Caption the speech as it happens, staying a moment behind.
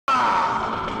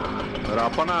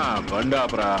రపన బండి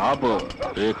ఆపరా ఆపు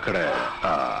ఇక్కడే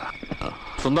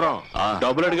సుందరం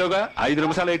డబ్బులు అడిగావుగా 5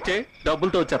 నిమిషాలు ఇచ్చే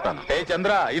డబ్బులతో వచ్చేస్తాను. ఏ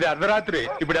చంద్ర ఇది అర్ధరాత్రి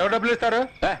ఇప్పుడు ఎవరు డబ్బులు ఇస్తారు?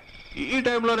 ఈ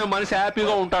టైంలోనే మనిషి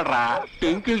హ్యాపీగా ఉంటాడ్రా.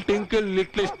 టింకిల్ టింకిల్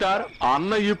లిటిల్ స్టార్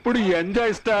అన్న ఇప్పుడు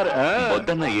ఎంజాయ్ స్టార్.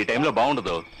 వద్దన్న ఈ టైంలో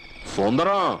బాగుండదు.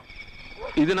 సుందరం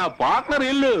ఇది నా పార్ట్నర్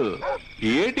ఇల్లు.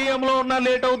 ఏటీఎం లో ఉన్నా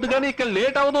లేట్ అవుద్ది కానీ ఇక్కడ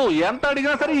లేట్ అవదు. ఎంత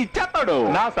అడిగినా సరే ఇచ్చేస్తాడు.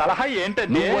 నా సలహా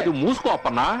ఏంటంటే నువ్వు అది మూసుకో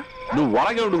అప్పన్నా. నువ్వు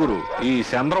వరగే ఉండు గురు. ఈ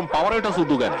చంద్రం పవర్ ఏటో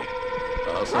సుద్దు గాని.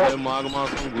 అసలే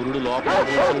మాఘమాసం గురుడు లోపల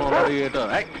ఏటో.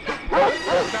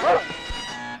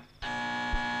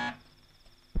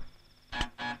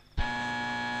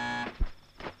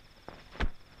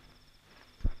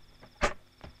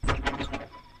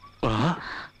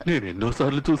 నేను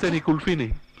ఎన్నోసార్లు చూసా నీ కుల్ఫీని.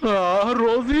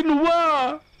 రోజీ నువ్వా?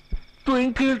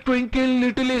 ట్వింకిల్ ట్వింకిల్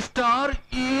లిటిల్ స్టార్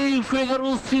ఈ ఫిగర్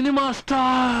సినిమా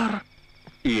స్టార్.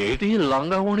 ఏటి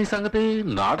లంగావోణి సంగతి?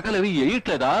 నాటకాలు ఏవి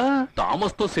వేయట్లేదా?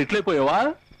 థామస్ తో సెటిల్ అయిపోయావా?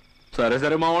 సరే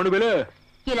సరే మావాణి బిలే.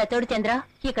 ఇలా తోడు చంద్ర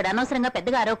ఇక్కడ అనవసరంగా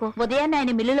పెద్దగా అరవకు. ఉదయాన్నే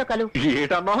ఆయన మిల్లులో కలు.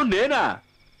 ఏటన్నావు? నేనా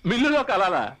మిల్లులో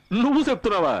కలాలా? నువ్వు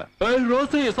చెప్తున్నావా?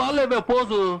 రోజు సాలేవే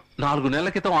పోజు. 4 నెలల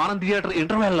క్రితం ఆనంద్ థియేటర్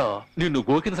ఇంటర్వెల్ లో నిన్ను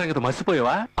గోకిన సంగతి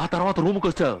మర్చిపోయావా? ఆ తర్వాత రూమ్ కి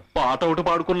వచ్చావు, పాట ఒకటి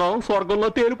పాడుకున్నావు, స్వర్గంలో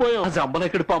తేలిపోయావు.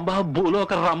 జంబలెక్కడి పంబ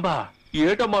భూలోక రంబ.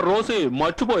 ఏటమ్మా రోజు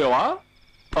మర్చిపోయావా?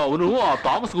 అవును, ఆ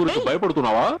థామస్ గురించి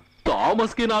భయపడుతున్నావా?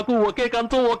 థామస్ కి నాకు ఒకే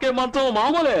కంచం ఒకే మంచం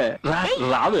మామూలే.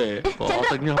 రావే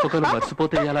పాత జ్ఞాపకాలు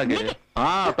మర్చిపోతే ఎలాగే.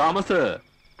 థామస్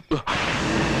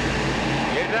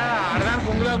ఆడదాని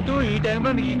పొంగులాగుతూ ఈ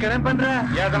టైంలో నీకు ఇక్కడేం పనిరా?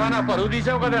 ఏదమా పరువు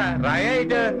తీసావు కదా, రాయా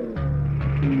ఇటు.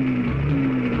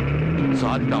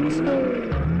 సారీ థామస్,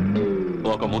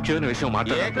 ఒక ముఖ్యమైన విషయం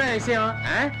మాట్లాడరా.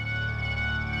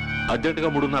 అర్జెంట్ గా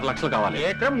 3.5 లక్షలు కావాలి.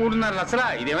 ఏట్రా 3.5 లక్షలా?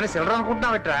 ఇదేమైనా సిల్లర్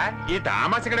అనుకుంటున్నావట్రా? ఈ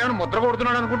థామస్ ఇక్కడ ఏమైనా ముద్ర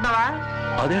కొడుతున్నాడు అనుకుంటున్నావా?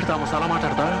 అదేంటి థామస్ అలా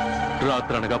మాట్లాడతా?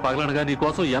 రాత్రనగా పగలనగా నీ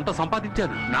కోసం ఎంత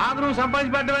సంపాదించాను. నాకు నువ్వు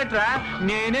సంపాదించి పెట్టవేట్రా?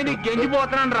 నేనే నీకు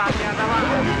గెంజిపోతున్నాను రా.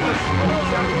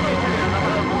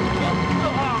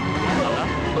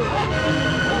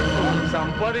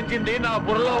 సంపాదించింది నా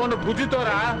బుర్రలో ఉన్న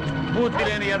బుద్ధితోరా. బుద్ధి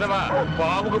లేని ఎదవా.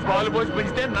 పాముకు పాలు పోసి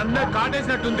పెంచితే నన్నే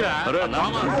కాటేసినట్టుందిరా.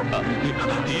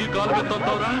 ఈ కాలు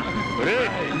పెద్దవుతావురా?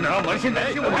 నా మనిషిని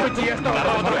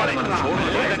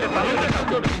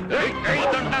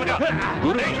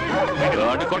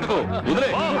కొట్టుకో వదిలే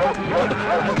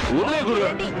వదిలే గురు.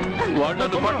 వాడు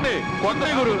నన్ను కొట్టే కొట్టే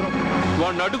గురు.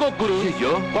 వాడిని అడ్డుకో గురు.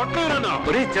 కొట్టలేరన్నా.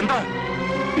 చింత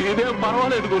ఇదేం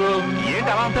పర్వాలేదు గురు.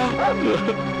 ఏంటి అలా అంతా?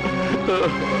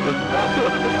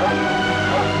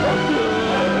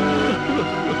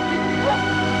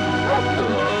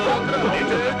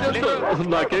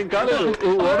 నాకేం కాలేదు,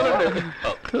 వదలండి.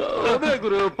 అదే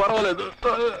గురు పర్వాలేదు,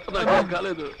 నాకేం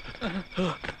కాలేదు.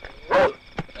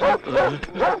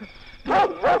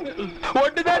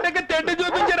 ఒడ్డుదాటకి తెడ్డు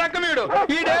చూపించే రకం వీడు.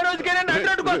 ఈ డే రోజుకైనా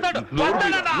నన్ను వస్తాడు.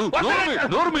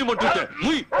 నోరు మీ మట్టుంటే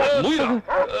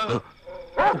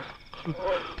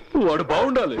వాడు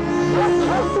బాగుండాలి,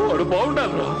 వాడు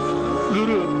బాగుండాలి రా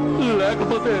గురు.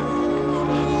 లేకపోతే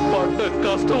పడ్డ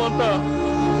కష్టం అంతా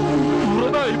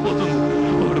వృధా అయిపోతుంది.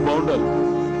 వాడు బాగుండాలి,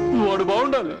 వాడు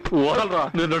బాగుండాలి. వదలరా,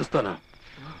 నేను నడుస్తానా?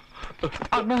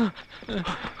 అన్నా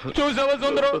చూసావా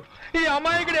సుందరం, ఈ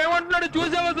అమ్మాయికి ఏమంటున్నాడు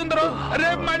చూసావా సుందరం?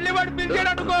 రేపు మళ్ళీ వాడు పిలిచాడు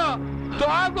అనుకో,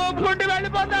 తోకొప్పుకుంటూ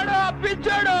వెళ్ళిపోతాడు.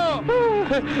 పిచ్చాడు.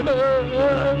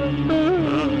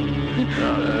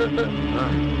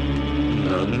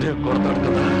 నన్నే కొడతాడు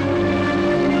కదా.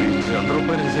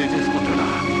 ₹100 సేవ్ చేసుకుంటాడా?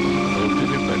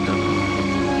 పెట్టాను.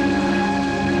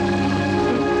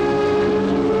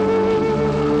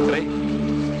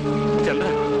 చంద్ర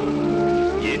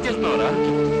ఏం చేస్తున్నావురా?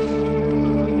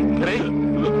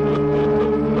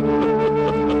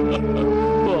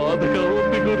 బాధగా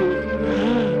ఉంది గురు.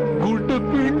 గుడ్డ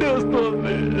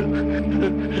పిండేస్తోంది.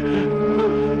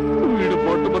 వీడు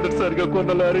మొట్టమొదటిసారిగా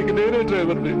కొన్న లారీకి నేనే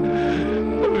డ్రైవర్ని.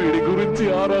 వీడి గురించి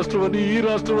ఆ రాష్ట్రం అని ఈ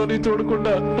రాష్ట్రం అని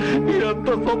చూడకుండా ఎంత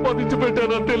సంపాదించి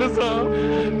పెట్టానో తెలుసా?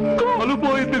 కాలు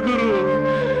పోయింది గురు,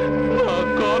 నా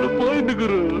కాలు పోయింది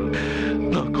గురు.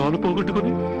 నా కాలు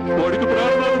పోగొట్టుకుని వాడికి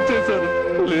ప్రార్థన చేశాను.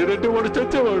 లేదంటే వాడు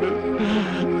చచ్చేవాడు.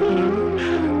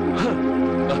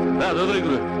 వదిలే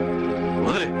గురు,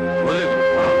 వదిలే వదిలే గురు.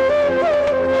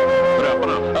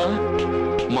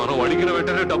 మనం అడిగిన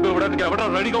వెంటనే డబ్బు ఇవ్వడానికి ఎవడా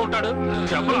రెడీగా ఉంటాడు?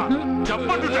 చెప్పరా,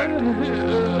 చెప్పంటుంటాడు.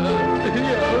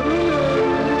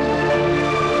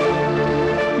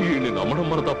 ఈయన్ని నమ్మడం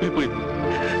మన తప్పైపోయింది.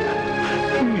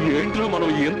 ఏంట్రా మనం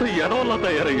ఎంత ఎడవల్లా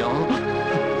తయారయ్యాం?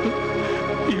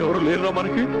 ఎవరు లేరా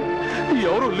మనకి?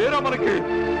 ఎవరు లేరా మనకి?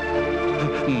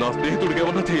 నా స్నేహితుడికి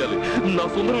ఏమన్నా చెయ్యాలి, నా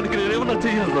సుందరానికి నేనేమన్నా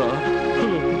చెయ్యాలరా?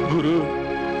 గురు,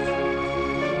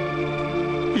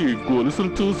 ఈ గొలుసులు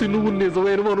చూసి నువ్వు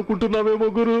నిజమైన అనుకుంటున్నావేమో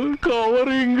గురు.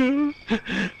 Covering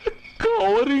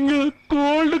covering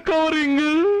gold covering.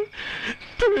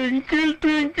 Twinkle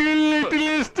twinkle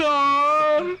little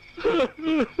star.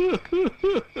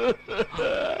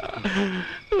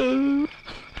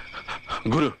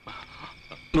 గురు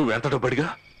నువ్వెంత డబ్బడిగా?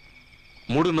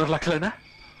 3.5 లక్షలైనా?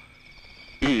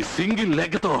 ఈ సింగిల్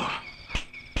లెగ్తో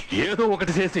ఏదో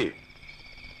ఒకటి చేసి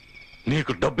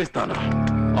నీకు డబ్బిస్తాను.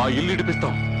 ఆ ఇల్లు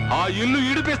ఇడిపిస్తాం, ఆ ఇల్లు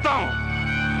ఇడిపిస్తాం.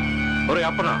 ఒరే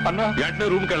అప్పనా అన్న, వెంటనే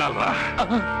రూమ్కి వెళ్ళాలరా,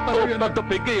 పెద్ద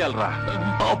పెగ్గేయాలరా,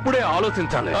 అప్పుడే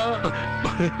ఆలోచించాలి.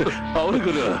 అవును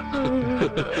గురు,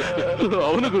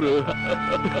 అవును గురు.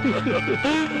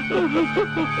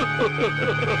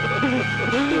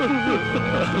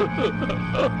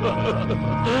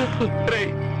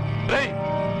 రేయ్ రేయ్,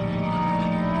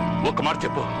 ఒక్క మాట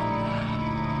చెప్పు,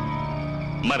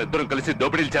 మనిద్దరం కలిసి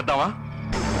దోపిడీలు చేద్దామా?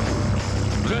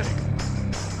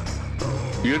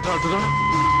 ఏంటంటున్నా?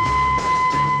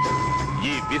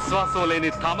 ఈ విశ్వాసం లేని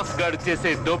థామస్ గారు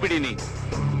చేసే దోపిడీని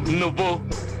నువ్వు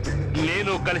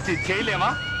నేను కలిసి చేయలేమా?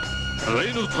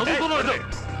 నువ్వు చదువుకున్నాడు.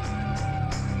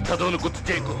 చదువును గుర్తు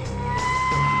చేయకు,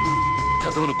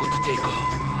 చదువును గుర్తు చేయకు.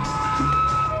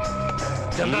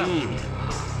 చంద్ర,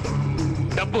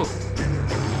 డబ్బు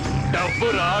డబ్బు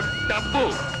రా, డబ్బు.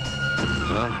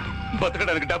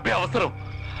 బతకడానికి డబ్బే అవసరం,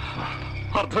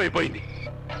 అర్థమైపోయింది.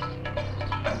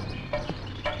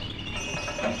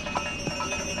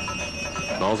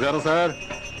 నమస్కారం సార్,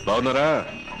 బాగున్నారా?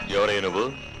 ఎవరై నువ్వు?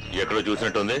 ఎక్కడో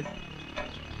చూసినట్టుంది.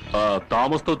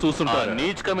 థామస్ తో చూస్తుంటా.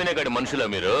 నీచ్ కమీనే గడి మనుషులా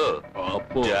మీరు?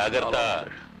 జాగ్రత్త,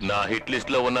 నా హిట్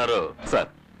లిస్ట్ లో ఉన్నారు. సార్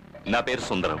నా పేరు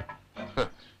సుందరం.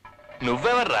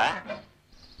 నువ్వెవర్రా?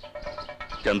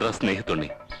 చంద్ర స్నేహితుణ్ణి.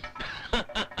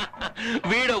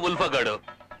 వీడో ఉల్ఫగాడు.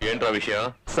 ఏంట్రా విషయం?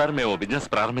 సార్ మేము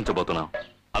బిజినెస్ ప్రారంభించబోతున్నాం,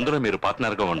 అందులో మీరు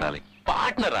పార్ట్నర్ గా ఉండాలి.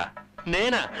 పార్ట్నరా?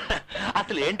 నేనా?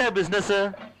 అసలు ఏంటా బిజినెస్?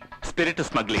 Spirit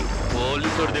smuggling.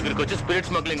 పోలీసుడి దగ్గరికి వచ్చి స్పిరిట్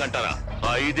స్మగ్లింగ్ అంటారా?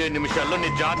 5 నిమిషాల్లో నీ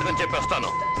జాతకం చెప్పేస్తాను.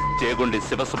 చేగుండి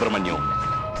శివసుబ్రహ్మణ్యం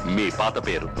మీ పాత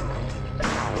పేరు.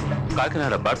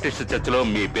 కాకినాడ బాప్టిస్ట్ చర్చిలో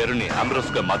మీ పేరుని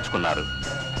అమ్రోస్ గా మార్చుకున్నారు,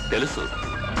 తెలుసు.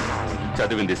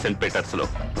 చదివింది సెంట్ పీటర్స్ లో,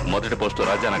 మొదటి పోస్టు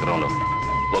రాజానగరంలో.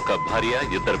 ఒక భార్య,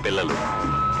 2 పిల్లలు.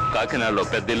 కాకినాడలో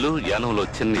పెద్దిల్లు, యానంలో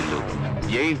చిన్నిల్లు.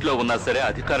 ఏ ఇంట్లో ఉన్నా సరే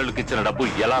అధికారులకు ఇచ్చిన డబ్బు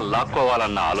ఎలా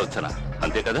లాక్కోవాలన్న ఆలోచన,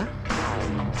 అంతే కదా?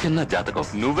 చిన్న జాతకం.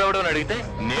 నువ్వెవడో అడిగితే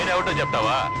నేనెవటో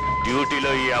చెప్తావా?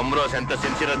 డ్యూటీలో ఈ అమ్రోస్ ఎంత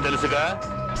సిన్సియరో తెలుసుగా.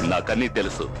 నాకన్నీ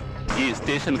తెలుసు. ఈ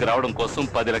స్టేషన్ కి రావడం కోసం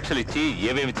 10 లక్షలు ఇచ్చి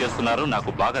ఏమేమి చేస్తున్నారో నాకు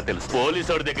బాగా తెలుసు.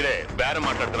 పోలీసుడి దగ్గరే బేరం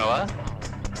మాట్లాడుతున్నావా?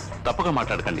 తప్పుగా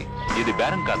మాట్లాడకండి, ఇది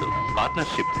బేరం కాదు,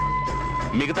 పార్ట్నర్షిప్.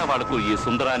 మిగతా వాళ్లకు ఈ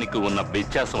సుందరానికి ఉన్న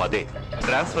వ్యత్యాసం అదే.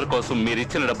 ట్రాన్స్ఫర్ కోసం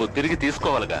మీరిచ్చిన డబ్బు తిరిగి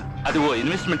తీసుకోవాలిగా, అది ఓ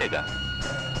ఇన్వెస్ట్మెంటేగా.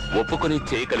 ఒప్పుకొని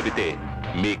చేయగలిగితే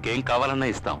మీకేం కావాలన్నా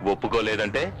ఇస్తాం.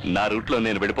 ఒప్పుకోలేదంటే నా రూట్ లో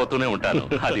నేను వెళ్ళిపోతూనే ఉంటాను,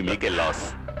 అది మీకే లాస్.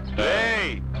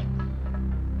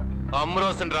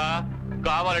 అమ్రోస్ రా,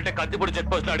 కావాలంటే కత్తిపూడి చెక్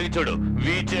పోస్ట్ అడిగి చూడు.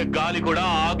 వీచే గాలి కూడా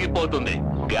ఆగిపోతుంది.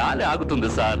 గాలి ఆగుతుంది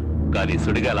సార్, కానీ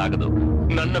సుడిగాలి ఆగదు.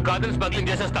 నన్ను కాదని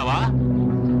స్మగ్లింగ్ చేసేస్తావా?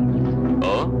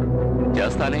 ఓ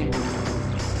చేస్తానే.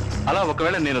 అలా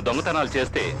ఒకవేళ నేను దొంగతనాలు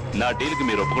చేస్తే నా డీల్కి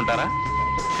మీరు ఒప్పుకుంటారా?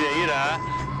 చెయ్యరా,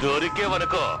 దొరికే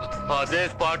వరకు అదే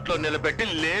స్పాట్ లో నిలబెట్టి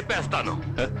లేపేస్తాను.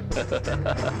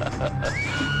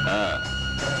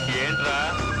 ఏంట్రా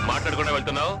మాట్లాడకుండా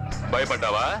వెళ్తున్నావు?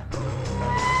 భయపడ్డావా?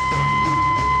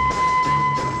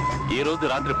 ఈ రోజు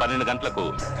రాత్రి 12 గంటలకు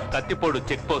కత్తిపోడు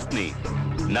చెక్ పోస్ట్ ని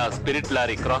నా స్పిరిట్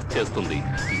లారీ క్రాస్ చేస్తుంది.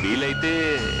 వీలైతే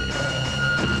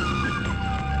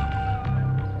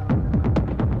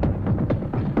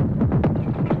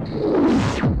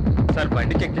సార్,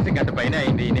 బండి చెక్ చేసి గంట పైన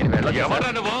అయింది, నేను వెళ్ళదు. ఎవరా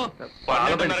నువ్వు?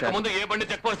 12:30 ముందు ఏ బండి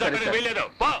చెక్ పోస్ట్ అక్కడ వీలేదు.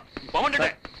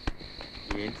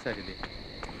 ఏంటి సార్ ఇది?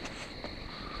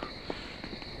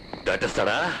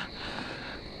 దాటేస్తాడా?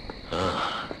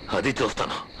 అది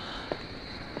చూస్తాను.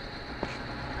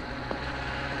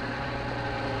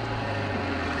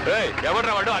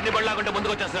 ఎవడ్రా వాడు? అన్ని బళ్ళాకుంటే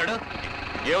ముందుకు వచ్చేస్తున్నాడు.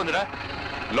 ఏముందిరా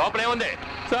లోపల? ఏముంది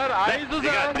సార్?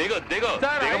 దిగు దిగు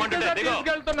దిగమంటుంటే దిగు.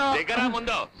 దిగరా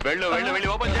ముందు. వెళ్ళు వెళ్ళు వెళ్ళి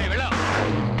ఓపెన్ చేయి. వెళ్ళు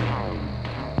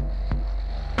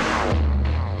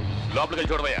లోపలికి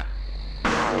వెళ్ళి చూడవయ్యా.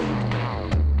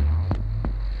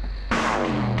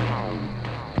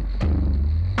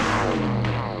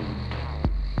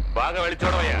 బాగా వెళ్ళి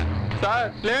చూడవయ్యా. సార్,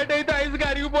 లేట్ అయితే ఐస్ గా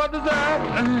అరిగిపోతుంది సార్.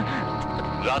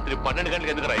 రాత్రి 12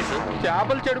 గంటలకు ఎందుకు రైస్?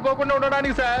 చేపలు చెడిపోకుండా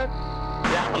ఉండడానికి సార్.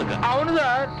 చేపలుగా? అవును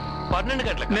సార్. 12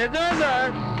 గంటలకు? నిజమే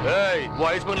సార్.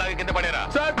 వాయిస్ ఫోన్ లాగా కింద పడేరా?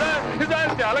 సార్ సార్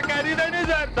సార్, చాలా ఖరీదైన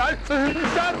సార్.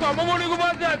 సార్ కొమ్మ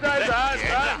మునిగిపోతుంది సార్. సార్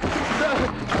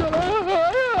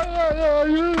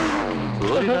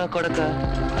కొడక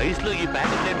ఐస్ లో ఈ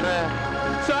ప్యాకెట్ ఏంట్రా?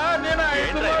 సార్ నేను ఐస్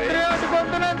ఏంట్రా ఇది? మాత్రమే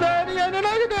అట్టుకుంటున్నాను సార్, ఇవన్నీ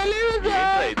నాకు తెలియదు ఏంట్రా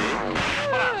సార్. ఇది?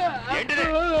 ఏంటిది?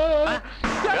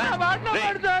 సార్, నా మాట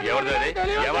నమ్మండి సార్, ఎవరిదో నాకు ఇది?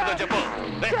 తెలియదు ఎవరిదో సార్. చెప్పు.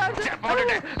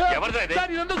 చెప్పమంటే ఎవరిదో ఇది?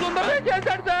 సార్, ఇదంతా సుందరమే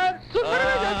చేశాడు సార్,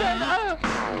 సుందరమే చేశాడు.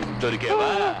 దొరికేవా?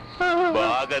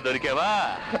 బాగా దొరికేవా?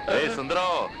 రే సుందరం,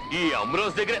 ఈ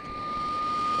అమ్రోస్ దగ్గర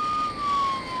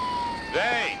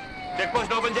చెక్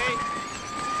పోస్ట్ ఓపెన్ చేయి.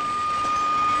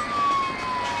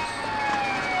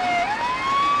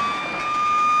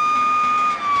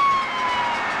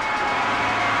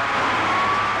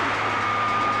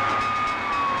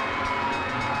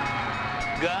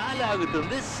 గాలి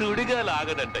ఆగుతుంది, సుడిగా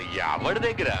లాగదంట. ఎవడి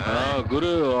దగ్గర?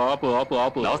 గురు ఆపు ఆపు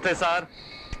ఆపు. నమస్తే సార్.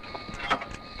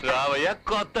 రావయ్య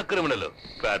కొత్త క్రిమినల్,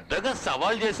 పెద్దగా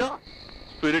సవాల్ చేసావు.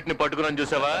 స్పిరిట్ ని పట్టుకున్నాను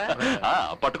చూసావా?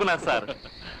 పట్టుకున్నారు సార్,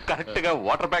 కరెక్ట్ గా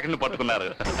వాటర్ ప్యాకెట్ ని పట్టుకున్నారు.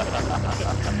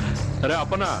 అరే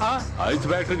అప్పనా, ఐస్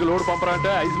ఫ్యాక్టరీకి లోడ్ పంపరా అంటే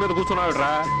ఐస్ మీద కూర్చున్నాడు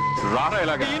రా. రారా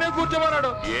ఇలాగా. ఈయన కూర్చోమన్నాడు.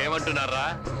 ఏమంటున్నారా?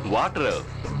 వాటర్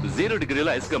 0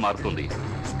 డిగ్రీలో ఐస్ గా మారుతుంది.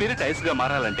 స్పిరిట్ ఐస్ గా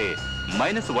మారాలంటే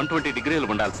 -120 డిగ్రీలు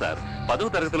ఉండాలి సార్. 10వ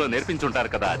తరగతిలో నేర్పించుంటారు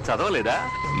కదా, చదవలేదా?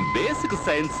 బేసిక్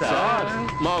సైన్స్ సార్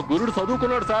మా గురుడు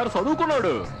చదువుకున్నాడు సార్,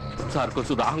 చదువుకున్నాడు సార్.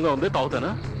 కొంచెం దాహంగా ఉంది,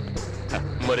 తాగుతానా?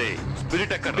 మరి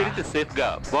స్పిరిట్ ఎక్కడ? స్పిరిట్ సేఫ్ గా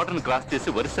బార్డర్ క్రాస్ చేసి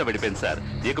వరుస వెళ్ళిపోయింది సార్.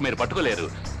 ఇక మీరు పట్టుకోలేరు.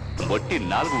 మొట్టి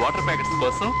 4 వాటర్ ప్యాకెట్స్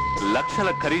కోసం లక్షల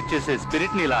ఖరీదు చేసే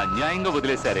స్పిరిట్ ని ఇలా అన్యాయంగా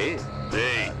వదిలేశారే.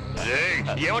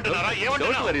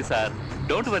 Don't worry sir,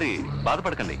 don't worry,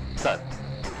 బాధపడకండి సార్.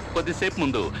 కొద్దిసేపు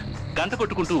ముందు గంట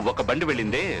కొట్టుకుంటూ ఒక బండి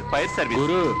వెళ్ళిందే, ఫైర్ సర్వీస్.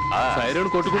 గురు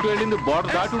సైరన్ కొట్టుకుంటూ వెళ్ళింది,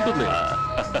 బార్డర్ దాటి ఉంటుంది.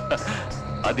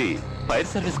 అది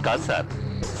ఫైర్ సర్వీస్ కాదు సార్,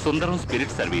 సుందరం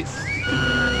స్పిరిట్ సర్వీస్.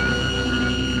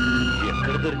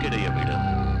 ఎక్కడ దొరికాడయ్యా వీడు?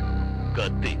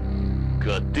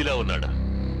 కత్తిలా ఉన్నాడు.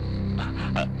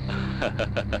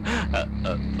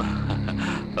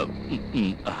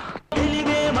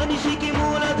 తెలివే మనిషికి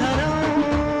మూలధనం.